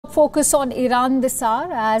top focus on Iran this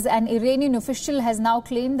hour, as an Iranian official has now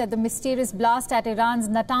claimed that the mysterious blast at Iran's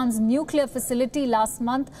Natanz nuclear facility last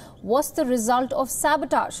month was the result of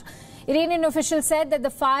sabotage. Iranian officials said that the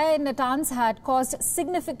fire in Natanz had caused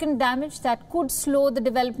significant damage that could slow the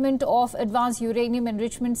development of advanced uranium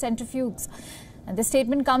enrichment centrifuges. And this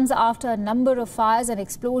statement comes after a number of fires and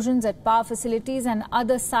explosions at power facilities and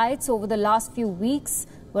other sites over the last few weeks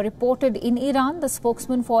were reported in Iran. The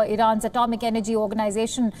spokesman for Iran's Atomic Energy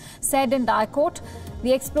Organization said, and I quote,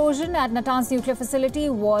 "The explosion at Natanz nuclear facility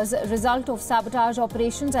was a result of sabotage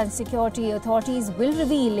operations, and security authorities will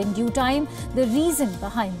reveal in due time the reason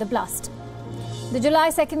behind the blast." The July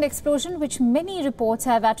 2nd explosion, which many reports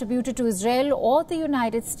have attributed to Israel or the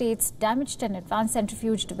United States, damaged an advanced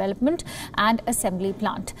centrifuge development and assembly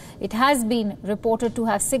plant. It has been reported to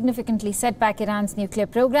have significantly set back Iran's nuclear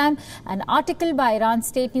program. An article by Iran's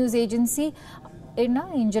state news agency IRNA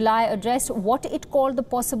in July addressed what it called the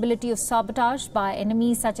possibility of sabotage by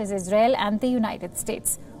enemies such as Israel and the United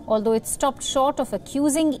States. Although it stopped short of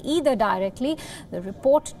accusing either directly, the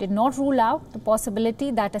report did not rule out the possibility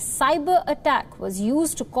that a cyber attack was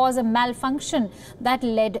used to cause a malfunction that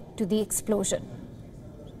led to the explosion.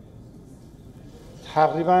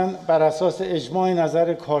 تقریباً بر اساس اجماع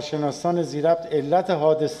نظر کارشناسان زیربط علت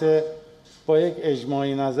حادثه با یک اجماع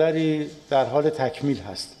نظری در حال تکمیل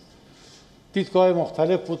هست. دیدگاه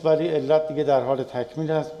مختلف بود ولی علت دیگه در حال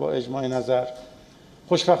تکمیل هست با اجماع نظر.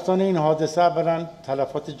 خوشبختانه این حادثه اولا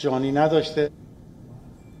تلفات جانی نداشته.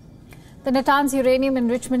 The Natanz uranium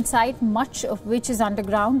enrichment site, much of which is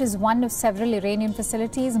underground, is one of several Iranian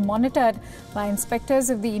facilities monitored by inspectors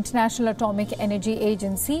of the International Atomic Energy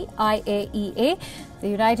Agency, IAEA, the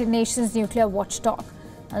United Nations nuclear watchdog.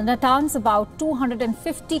 Natanz, about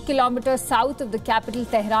 250 kilometers south of the capital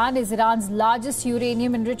Tehran, is Iran's largest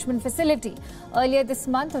uranium enrichment facility. Earlier this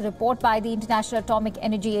month, a report by the International Atomic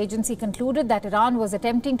Energy Agency concluded that Iran was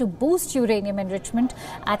attempting to boost uranium enrichment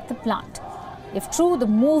at the plant. If true, the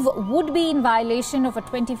move would be in violation of a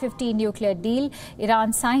 2015 nuclear deal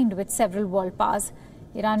Iran signed with several world powers.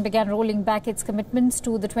 Iran began rolling back its commitments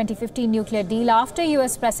to the 2015 nuclear deal after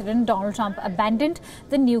US President Donald Trump abandoned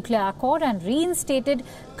the nuclear accord and reinstated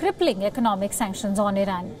crippling economic sanctions on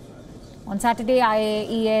Iran. On Saturday,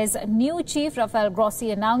 IAEA's new chief, Rafael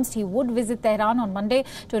Grossi, announced he would visit Tehran on Monday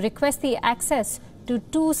to request the access to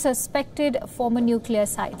two suspected former nuclear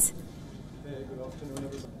sites.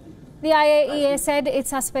 The IAEA said it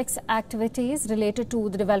suspects activities related to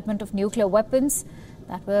the development of nuclear weapons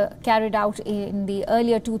that were carried out in the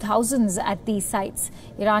earlier 2000s at these sites.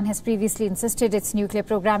 Iran has previously insisted its nuclear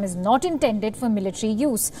program is not intended for military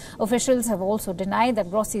use. Officials have also denied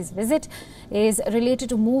that Grossi's visit is related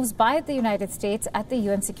to moves by the United States at the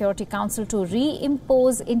UN Security Council to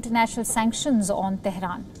reimpose international sanctions on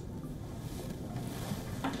Tehran.